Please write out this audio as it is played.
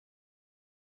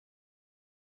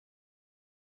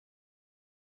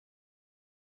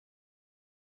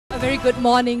very good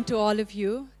morning to all of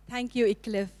you. Thank you,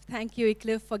 Iclif. Thank you,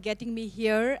 Iclif, for getting me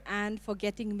here and for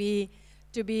getting me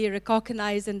to be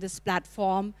recognized in this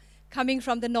platform. Coming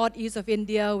from the northeast of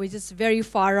India, which is very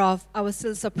far off, I was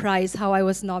still surprised how I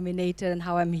was nominated and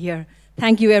how I'm here.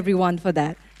 Thank you, everyone, for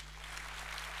that.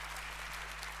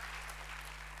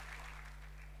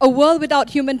 A world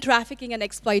without human trafficking and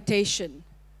exploitation.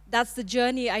 That's the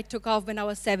journey I took off when I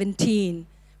was 17,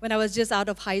 when I was just out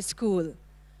of high school.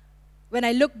 When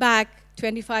I look back,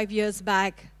 25 years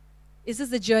back, is this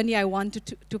the journey I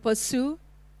wanted to pursue?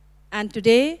 And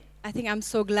today, I think I'm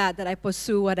so glad that I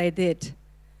pursue what I did.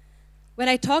 When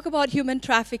I talk about human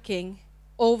trafficking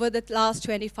over the last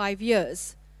 25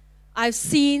 years, I've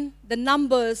seen the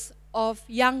numbers of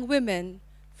young women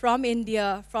from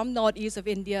India, from northeast of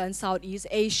India and Southeast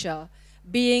Asia,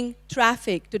 being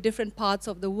trafficked to different parts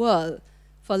of the world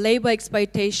for labor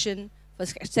exploitation, for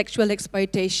sexual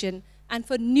exploitation, and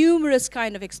for numerous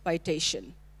kinds of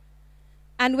exploitation.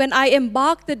 And when I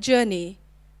embarked the journey,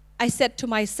 I said to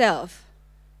myself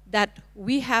that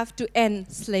we have to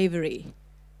end slavery.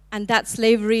 And that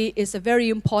slavery is a very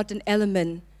important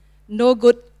element. No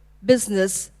good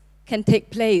business can take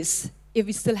place if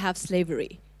we still have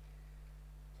slavery.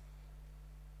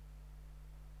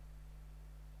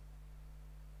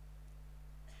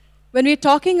 When we're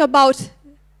talking about,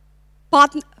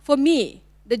 for me,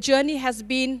 the journey has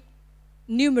been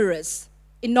numerous,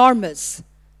 enormous.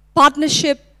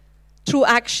 Partnership through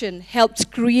action helps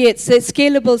create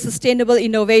scalable, sustainable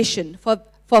innovation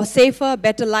for safer,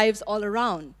 better lives all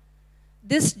around.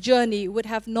 This journey would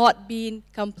have not been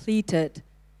completed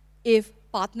if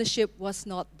partnership was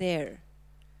not there.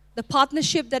 The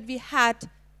partnership that we had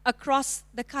across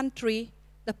the country,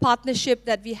 the partnership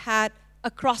that we had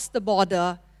across the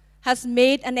border, has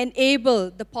made and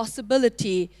enabled the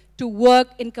possibility to work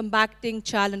in combating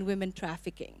child and women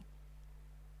trafficking.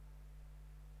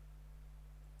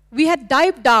 We had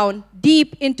dived down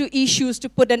deep into issues to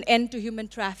put an end to human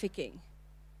trafficking.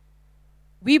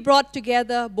 We brought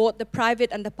together both the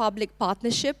private and the public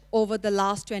partnership over the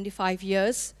last 25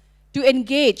 years to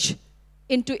engage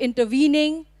into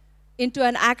intervening into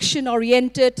an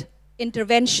action-oriented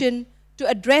intervention to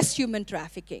address human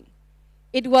trafficking.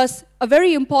 It was a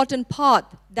very important part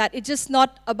that it's just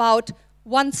not about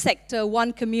one sector,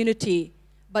 one community,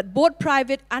 but both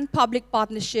private and public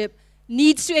partnership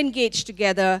needs to engage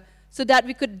together so that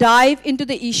we could dive into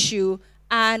the issue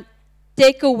and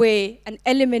take away and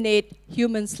eliminate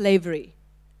human slavery.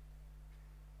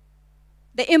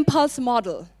 The Impulse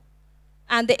model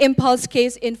and the Impulse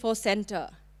Case Info Center,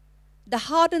 the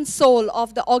heart and soul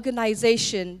of the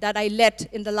organization that I led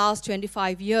in the last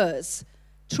 25 years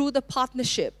through the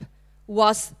partnership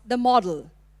was the model.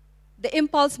 The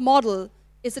Impulse model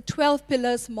is a 12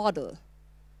 pillars model.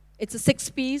 It's a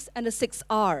 6 P's and a 6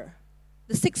 R.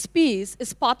 The 6 P's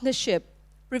is partnership,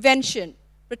 prevention,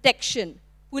 protection,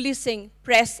 policing,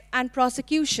 press, and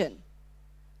prosecution.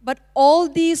 But all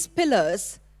these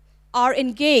pillars are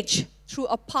engaged through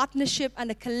a partnership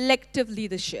and a collective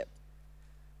leadership.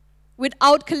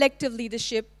 Without collective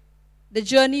leadership, the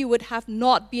journey would have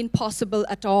not been possible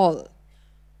at all.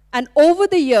 And over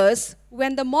the years,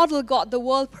 when the model got the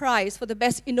World Prize for the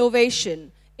Best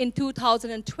Innovation in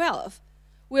 2012,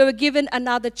 we were given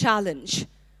another challenge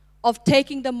of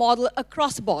taking the model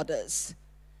across borders.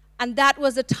 And that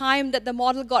was the time that the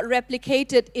model got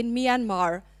replicated in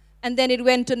Myanmar, and then it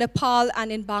went to Nepal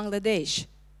and in Bangladesh.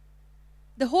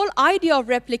 The whole idea of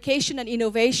replication and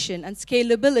innovation and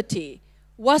scalability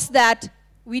was that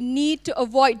we need to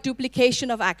avoid duplication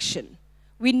of action.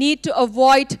 We need to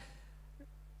avoid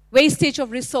wastage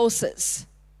of resources.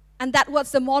 And that's what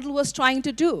the model was trying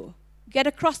to do. Get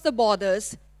across the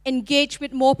borders, engage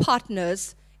with more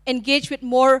partners, engage with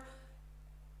more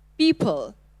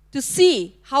people to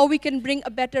see how we can bring a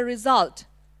better result,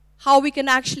 how we can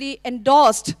actually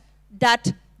endorse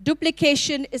that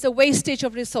duplication is a wastage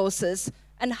of resources,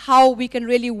 and how we can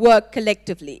really work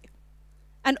collectively.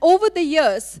 And over the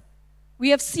years,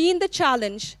 we have seen the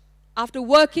challenge after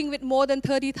working with more than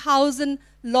 30,000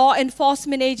 law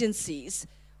enforcement agencies.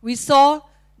 We saw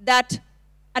that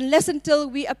unless until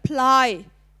we apply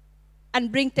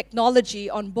and bring technology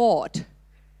on board,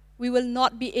 we will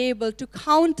not be able to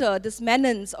counter this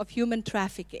menace of human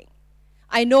trafficking.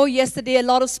 I know yesterday a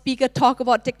lot of speakers talk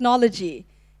about technology,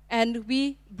 and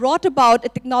we brought about a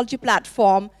technology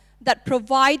platform that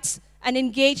provides and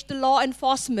engages the law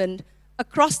enforcement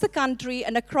across the country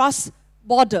and across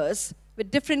borders with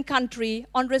different countries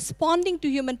on responding to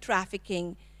human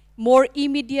trafficking, more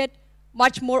immediate,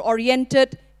 much more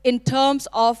oriented in terms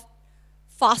of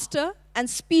faster and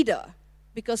speeder,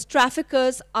 because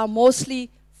traffickers are mostly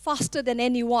faster than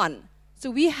anyone. So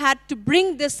we had to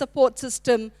bring this support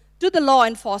system to the law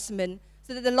enforcement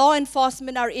so that the law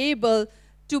enforcement are able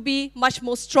to be much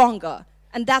more stronger.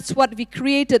 And that's what we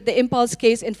created, the Impulse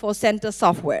Case Info Center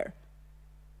software.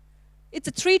 It's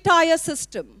a three-tier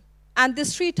system, and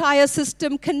this three-tier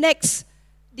system connects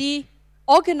the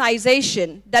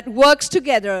organization that works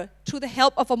together through the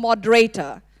help of a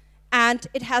moderator, and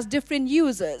it has different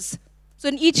users. So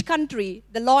in each country,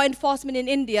 the law enforcement in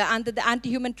India under the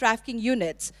anti-human trafficking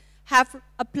units have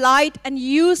applied and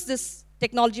used this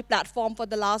technology platform for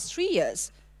the last 3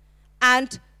 years.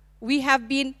 And we have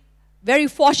been very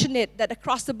fortunate that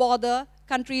across the border,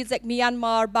 countries like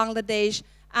Myanmar, Bangladesh,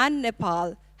 and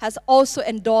Nepal has also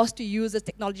endorsed to use this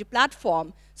technology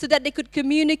platform so that they could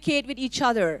communicate with each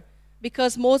other,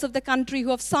 because most of the countries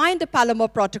who have signed the Palermo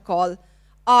Protocol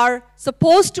are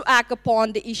supposed to act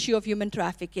upon the issue of human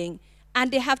trafficking,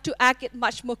 and they have to act it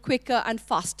much more quicker and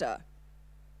faster.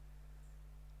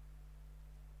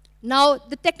 Now,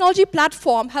 the technology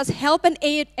platform has helped and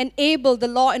enable the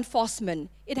law enforcement.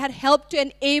 It had helped to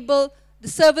enable the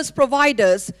service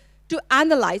providers to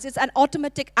analyze. It's an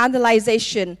automatic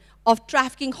analyzation of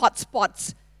trafficking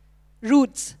hotspots,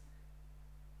 routes,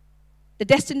 the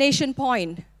destination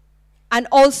point, and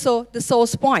also the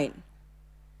source point.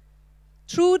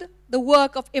 Through the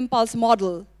work of Impulse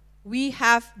model, we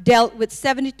have dealt with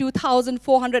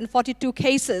 72,442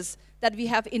 cases that we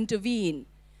have intervened.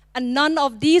 And none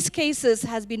of these cases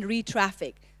has been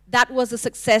re-trafficked. That was the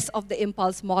success of the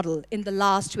Impulse model in the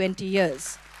last 20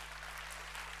 years.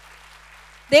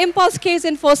 The Impulse Case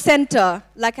Info Center,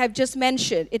 like I've just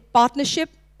mentioned, it partnership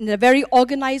in a very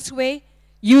organized way,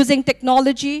 using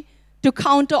technology to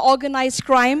counter organized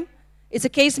crime. It's a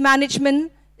case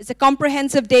management, it's a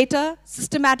comprehensive data,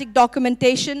 systematic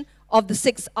documentation of the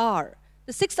 6R.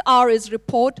 The 6R is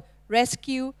report,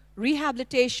 rescue,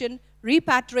 rehabilitation,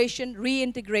 repatriation,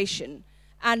 reintegration,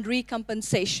 and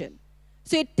recompensation.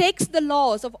 So it takes the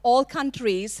laws of all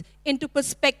countries into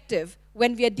perspective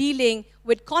when we are dealing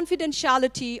with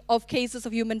confidentiality of cases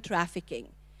of human trafficking.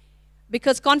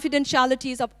 Because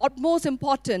confidentiality is of utmost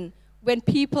importance when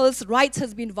people's rights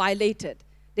has been violated.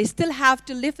 They still have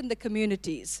to live in the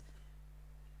communities.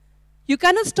 You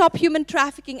cannot stop human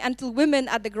trafficking until women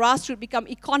at the grassroots become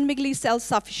economically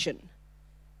self-sufficient.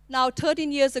 Now,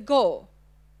 13 years ago,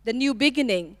 the new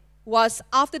beginning was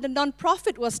after the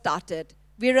nonprofit was started,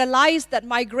 we realized that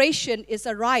migration is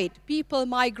a right. People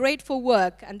migrate for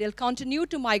work, and they'll continue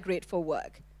to migrate for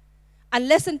work.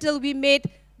 Unless until we made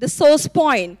the source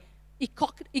point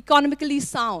economically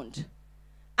sound.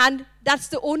 And that's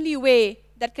the only way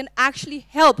that can actually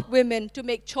help women to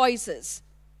make choices.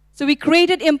 So we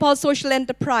created Impulse Social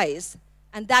Enterprise,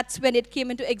 and that's when it came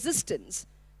into existence,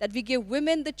 that we give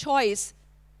women the choice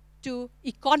to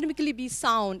economically be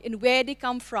sound in where they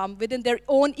come from within their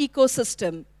own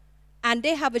ecosystem, and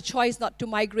they have a choice not to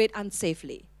migrate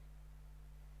unsafely.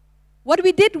 What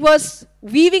we did was,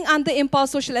 weaving under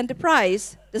Impulse Social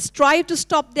Enterprise, the strive to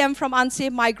stop them from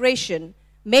unsafe migration,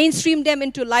 mainstream them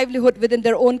into livelihood within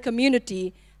their own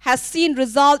community, has seen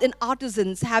result in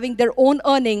artisans having their own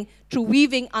earning through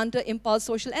weaving under Impulse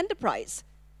Social Enterprise.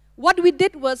 What we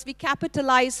did was we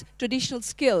capitalized traditional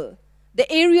skill.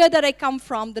 The area that I come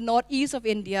from, the northeast of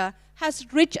India,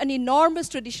 has rich and enormous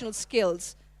traditional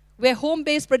skills, where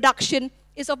home-based production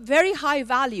is of very high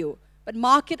value, but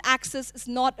market access is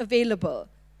not available.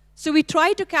 So we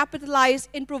try to capitalize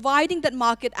in providing that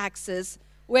market access,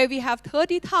 where we have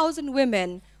 30,000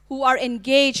 women who are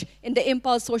engaged in the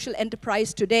Impulse Social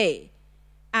Enterprise today.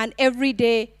 And every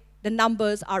day, the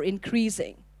numbers are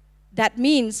increasing. That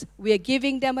means we are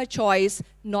giving them a choice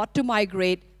not to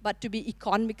migrate, but to be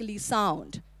economically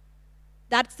sound.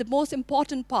 That's the most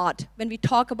important part when we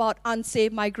talk about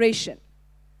unsafe migration.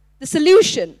 The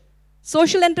solution: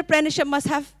 social entrepreneurship must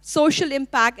have social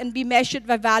impact and be measured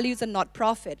by values and not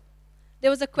profit. There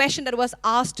was a question that was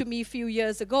asked to me a few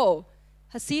years ago,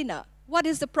 Hasina, what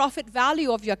is the profit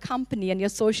value of your company and your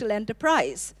social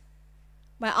enterprise?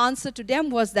 My answer to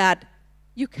them was that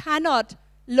you cannot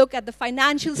look at the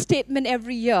financial statement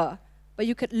every year, but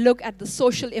you could look at the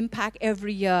social impact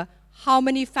every year. How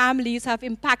many families have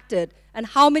impacted, and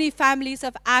how many families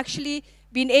have actually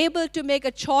been able to make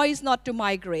a choice not to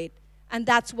migrate. And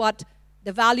that's what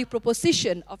the value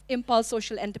proposition of Impulse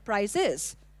Social Enterprise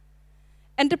is.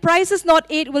 Enterprises, not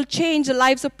aid, will change the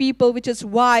lives of people, which is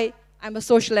why I'm a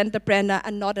social entrepreneur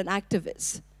and not an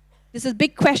activist. This is a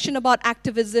big question about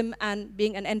activism and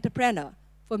being an entrepreneur.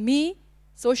 For me,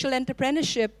 social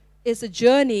entrepreneurship is a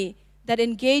journey that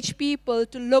engages people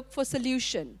to look for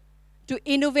solution, to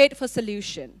innovate for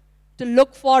solution, to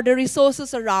look for the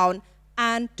resources around,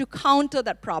 and to counter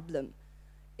that problem.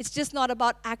 It's just not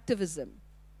about activism.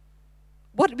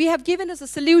 What we have given as a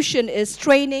solution is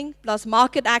training plus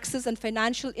market access and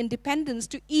financial independence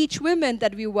to each woman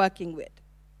that we're working with.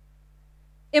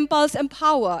 Impulse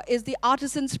Empower is the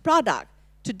artisan's product.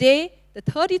 Today, the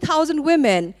 30,000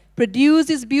 women produce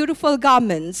these beautiful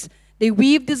garments. They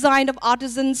weave design of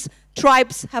artisans,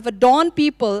 tribes have adorned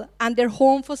people and their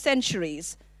home for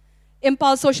centuries.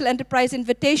 Impulse Social Enterprise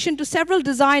invitation to several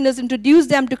designers introduce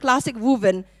them to classic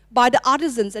woven by the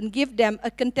artisans and give them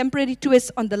a contemporary twist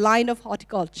on the line of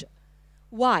horticulture.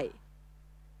 Why?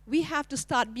 We have to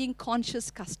start being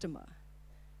conscious customer.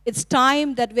 It's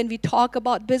time that when we talk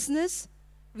about business,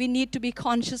 we need to be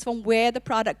conscious from where the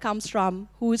product comes from,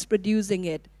 who is producing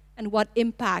it, and what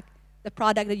impact the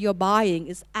product that you're buying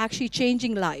is actually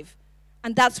changing life.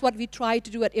 And that's what we try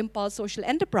to do at Impulse Social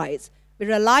Enterprise. We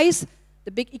realize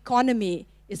the big economy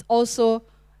is also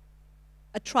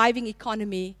a thriving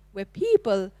economy where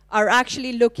people are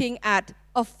actually looking at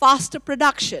a faster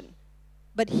production.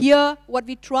 But here, what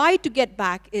we try to get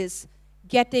back is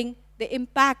getting the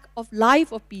impact of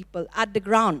life of people at the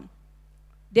ground.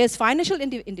 There's financial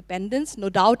independence, no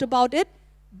doubt about it,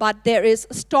 but there is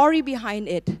a story behind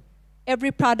it.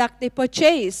 Every product they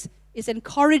purchase is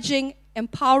encouraging,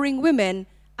 empowering women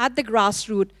at the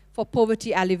grassroots for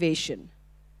poverty alleviation.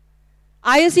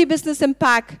 ISE Business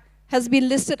Impact has been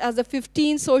listed as the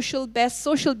 15th best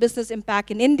social business impact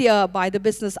in India by the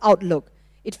Business Outlook.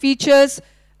 It features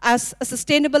as a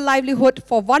sustainable livelihood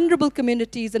for vulnerable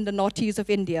communities in the northeast of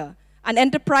India, an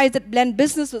enterprise that blends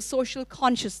business with social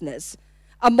consciousness,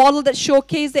 a model that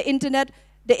showcases the internet,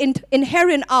 the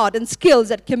inherent art and skills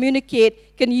that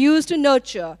communicate can use to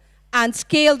nurture and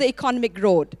scale the economic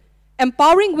growth,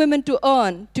 empowering women to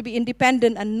earn, to be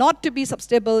independent and not to be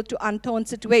susceptible to untold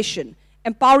situation,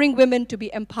 empowering women to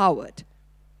be empowered.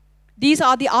 These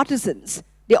are the artisans.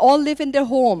 They all live in their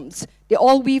homes. They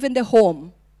all weave in their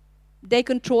home. They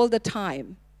control the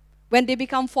time. When they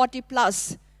become 40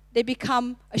 plus, they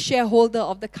become a shareholder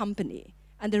of the company.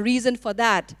 And the reason for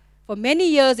that, for many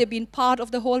years, they've been part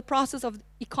of the whole process of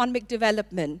economic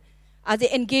development as they're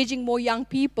engaging more young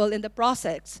people in the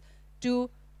process to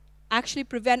actually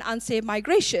prevent unsafe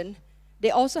migration. They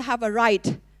also have a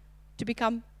right to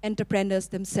become entrepreneurs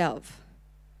themselves.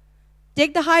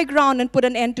 Take the high ground and put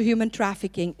an end to human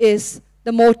trafficking is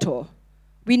the motto.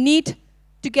 We need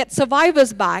to get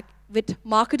survivors back with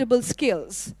marketable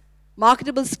skills,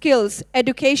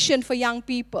 education for young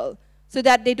people, so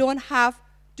that they don't have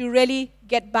to really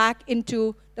get back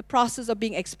into the process of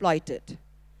being exploited.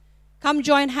 Come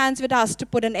join hands with us to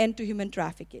put an end to human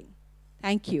trafficking.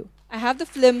 Thank you. I have the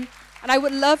film, and I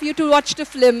would love you to watch the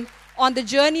film on the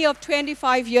journey of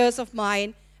 25 years of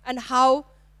mine and how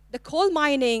the coal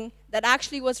mining that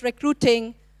actually was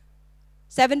recruiting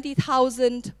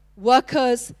 70,000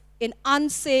 workers in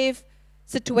unsafe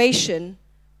situation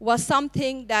was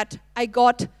something that I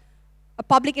got a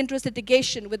public interest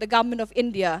litigation with the government of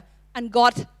India and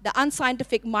got the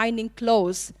unscientific mining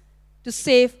closed to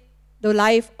save the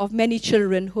life of many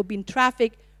children who've been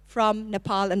trafficked from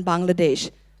Nepal and Bangladesh.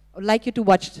 I would like you to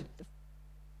watch.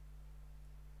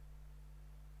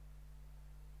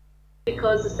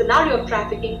 Because the scenario of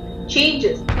trafficking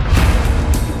changes.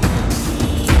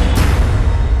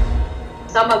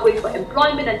 Some are going for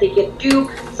employment and they get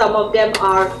duped. Some of them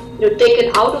are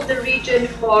taken out of the region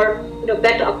for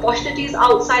better opportunities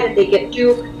outside and they get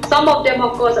duped. Some of them,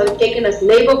 of course, are taken as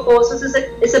labor forces.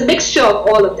 It's a mixture of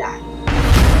all of that.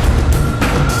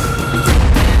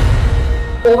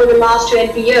 Over the last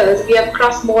 20 years, we have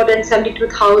crossed more than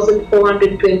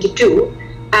 72,422,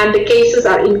 and the cases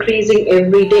are increasing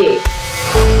every day.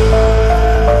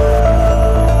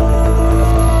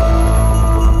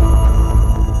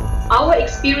 Our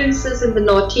experiences in the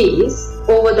Northeast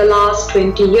over the last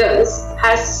 20 years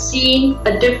has seen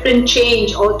a different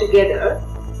change altogether.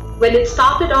 When it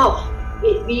started off,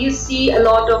 we see a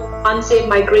lot of unsafe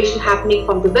migration happening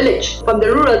from the village, from the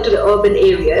rural to the urban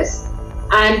areas.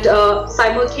 And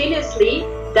simultaneously,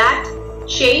 that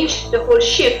changed the whole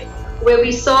shift where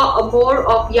we saw more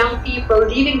of young people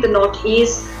leaving the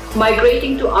Northeast,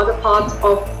 migrating to other parts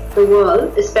of the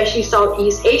world, especially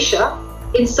Southeast Asia,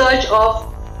 in search of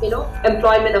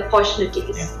employment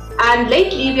opportunities. Yeah. And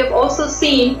lately, we have also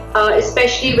seen,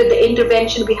 especially with the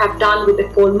intervention we have done with the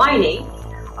coal mining,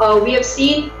 we have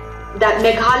seen that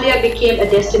Meghalaya became a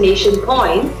destination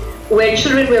point where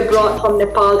children were brought from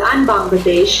Nepal and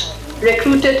Bangladesh,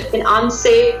 recruited in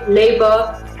unsafe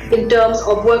labor in terms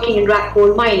of working in rat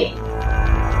coal mining.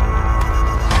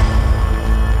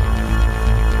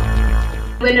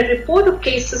 When a report of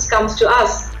cases comes to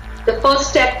us, the first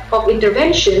step of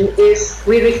intervention is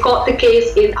we record the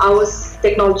case in our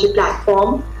technology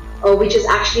platform. which is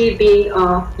actually being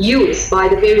used by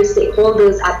the various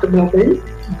stakeholders at the moment.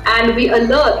 And we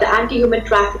alert the anti-human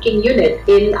trafficking unit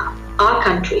in our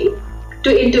country to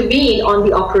intervene on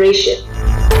the operation.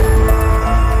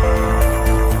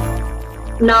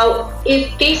 Now,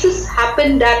 if cases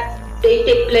happen that they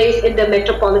take place in the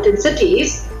metropolitan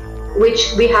cities,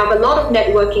 which we have a lot of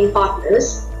networking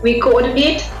partners, we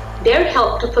coordinate their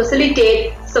help to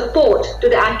facilitate support to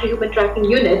the anti-human trafficking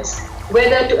units,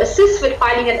 whether to assist with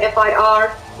filing an FIR,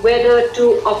 whether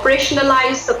to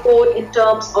operationalize support in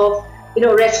terms of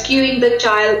rescuing the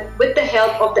child with the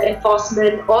help of the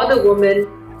enforcement or the woman,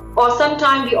 or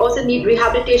sometimes we also need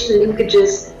rehabilitation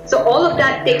linkages. So all of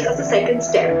that takes us a second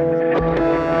step.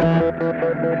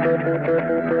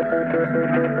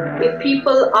 If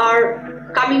people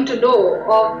are coming to know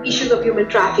of issues of human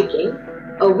trafficking,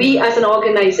 we as an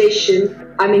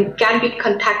organization, can be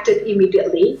contacted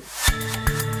immediately.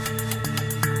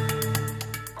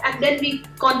 And then we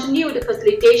continue the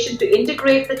facilitation to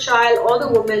integrate the child or the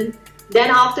woman.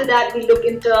 Then after that, we look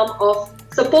in terms of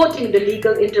supporting the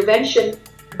legal intervention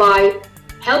by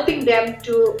helping them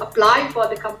to apply for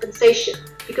the compensation,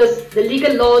 because the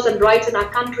legal laws and rights in our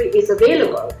country is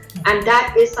available, and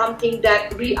that is something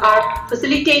that we are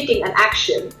facilitating an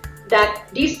action that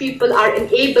these people are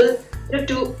enabled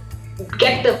to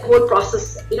get the whole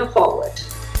process forward.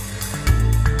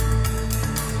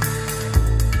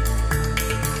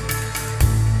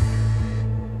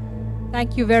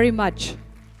 Thank you very much.